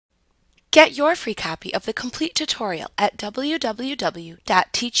Get your free copy of the complete tutorial at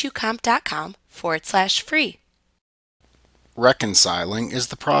www.teachucomp.com/free. Reconciling is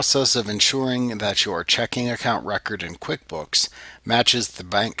the process of ensuring that your checking account record in QuickBooks matches the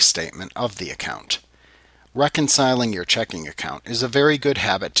bank statement of the account. Reconciling your checking account is a very good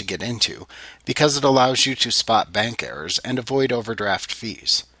habit to get into because it allows you to spot bank errors and avoid overdraft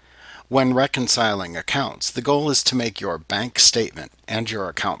fees. When reconciling accounts, the goal is to make your bank statement and your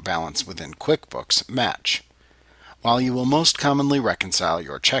account balance within QuickBooks match. While you will most commonly reconcile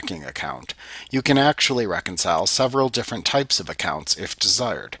your checking account, you can actually reconcile several different types of accounts if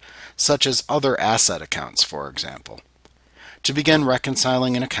desired, such as other asset accounts, for example. To begin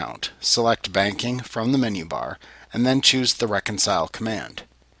reconciling an account, select Banking from the menu bar and then choose the Reconcile command.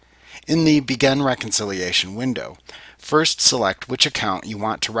 In the Begin Reconciliation window, first select which account you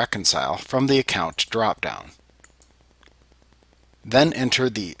want to reconcile from the Account drop-down. Then enter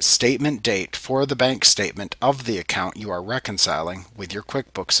the statement date for the bank statement of the account you are reconciling with your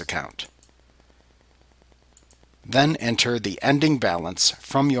QuickBooks account. Then enter the ending balance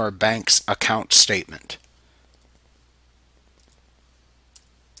from your bank's account statement.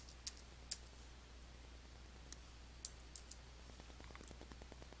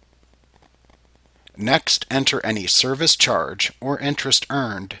 Next, enter any service charge or interest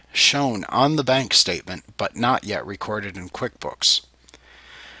earned shown on the bank statement but not yet recorded in QuickBooks.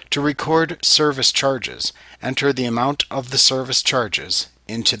 To record service charges, enter the amount of the service charges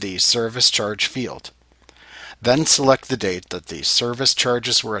into the Service Charge field. Then select the date that the service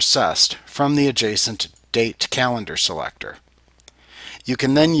charges were assessed from the adjacent Date Calendar selector. You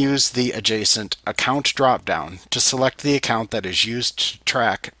can then use the adjacent Account drop-down to select the account that is used to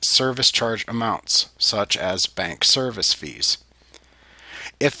track service charge amounts, such as bank service fees.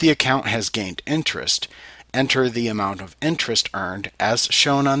 If the account has gained interest, enter the amount of interest earned as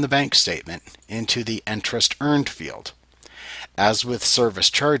shown on the bank statement into the Interest Earned field. As with service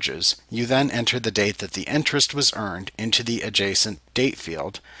charges, you then enter the date that the interest was earned into the adjacent Date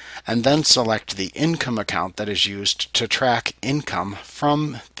field, and then select the income account that is used to track income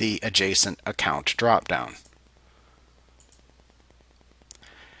from the adjacent account drop-down.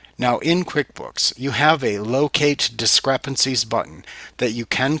 Now in QuickBooks, you have a Locate Discrepancies button that you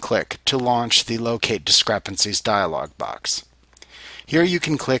can click to launch the Locate Discrepancies dialog box. Here you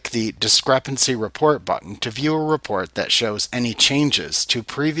can click the Discrepancy Report button to view a report that shows any changes to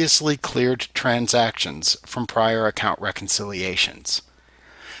previously cleared transactions from prior account reconciliations.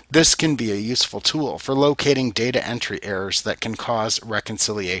 This can be a useful tool for locating data entry errors that can cause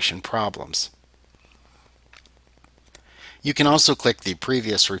reconciliation problems. You can also click the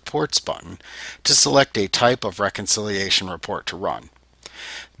Previous Reports button to select a type of reconciliation report to run.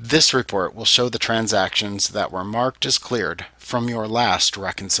 This report will show the transactions that were marked as cleared from your last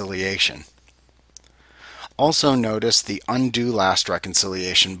reconciliation. Also notice the Undo Last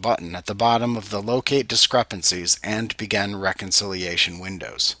Reconciliation button at the bottom of the Locate Discrepancies and Begin Reconciliation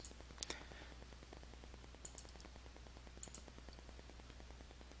windows.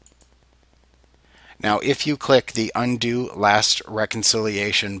 Now, if you click the Undo Last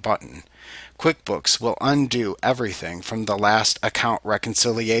Reconciliation button, QuickBooks will undo everything from the last account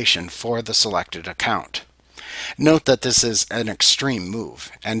reconciliation for the selected account. Note that this is an extreme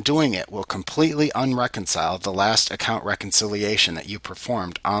move, and doing it will completely unreconcile the last account reconciliation that you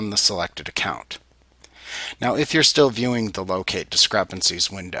performed on the selected account. Now, if you're still viewing the Locate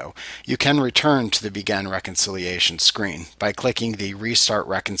Discrepancies window, you can return to the Begin Reconciliation screen by clicking the Restart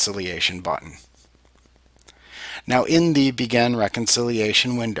Reconciliation button. Now, in the Begin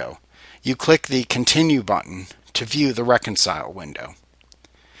Reconciliation window, you click the Continue button to view the Reconcile window.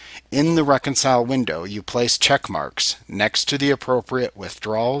 In the Reconcile window, you place check marks next to the appropriate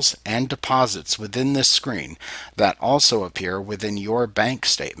withdrawals and deposits within this screen that also appear within your bank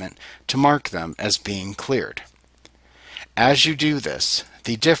statement to mark them as being cleared. As you do this,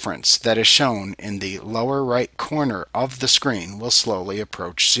 the difference that is shown in the lower right corner of the screen will slowly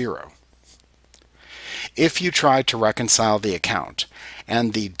approach zero. If you try to reconcile the account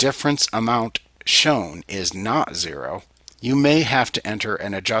and the difference amount shown is not zero, you may have to enter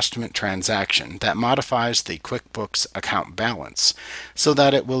an adjustment transaction that modifies the QuickBooks account balance so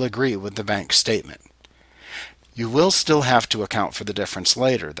that it will agree with the bank statement. You will still have to account for the difference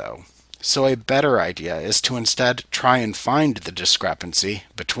later, though, so a better idea is to instead try and find the discrepancy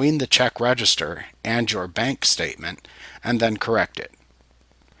between the check register and your bank statement and then correct it.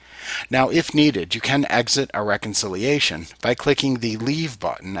 Now, if needed, you can exit a reconciliation by clicking the Leave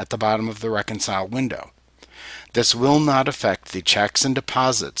button at the bottom of the Reconcile window. This will not affect the checks and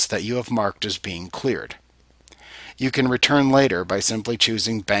deposits that you have marked as being cleared. You can return later by simply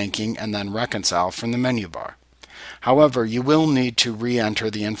choosing Banking and then Reconcile from the menu bar. However, you will need to re-enter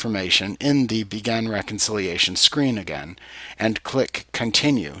the information in the Begin Reconciliation screen again and click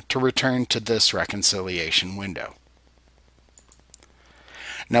Continue to return to this reconciliation window.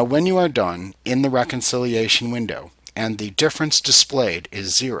 Now when you are done in the reconciliation window and the difference displayed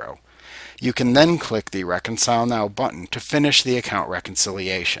is 0, you can then click the Reconcile Now button to finish the account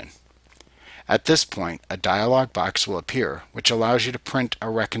reconciliation. At this point, a dialog box will appear which allows you to print a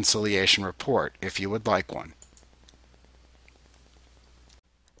reconciliation report if you would like one.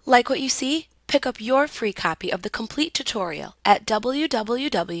 Like what you see? Pick up your free copy of the complete tutorial at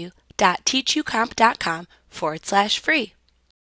www.teachucomp.com/free.